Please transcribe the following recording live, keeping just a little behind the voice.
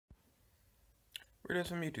Greetings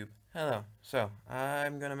from YouTube. Hello. So,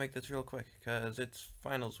 I'm gonna make this real quick, because it's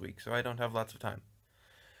finals week, so I don't have lots of time.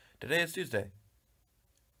 Today is Tuesday,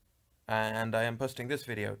 and I am posting this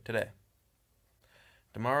video today.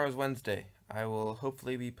 Tomorrow is Wednesday. I will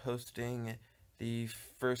hopefully be posting the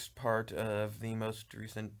first part of the most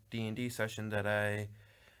recent D&D session that I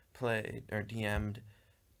played, or DM'd,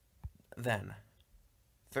 then.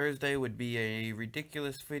 Thursday would be a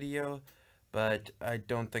ridiculous video, but I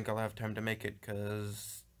don't think I'll have time to make it,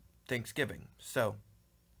 because Thanksgiving. So,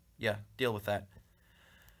 yeah, deal with that.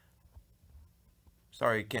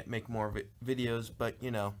 Sorry, can't make more videos, but,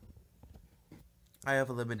 you know, I have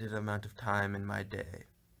a limited amount of time in my day.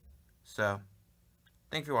 So,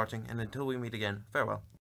 thanks for watching, and until we meet again, farewell.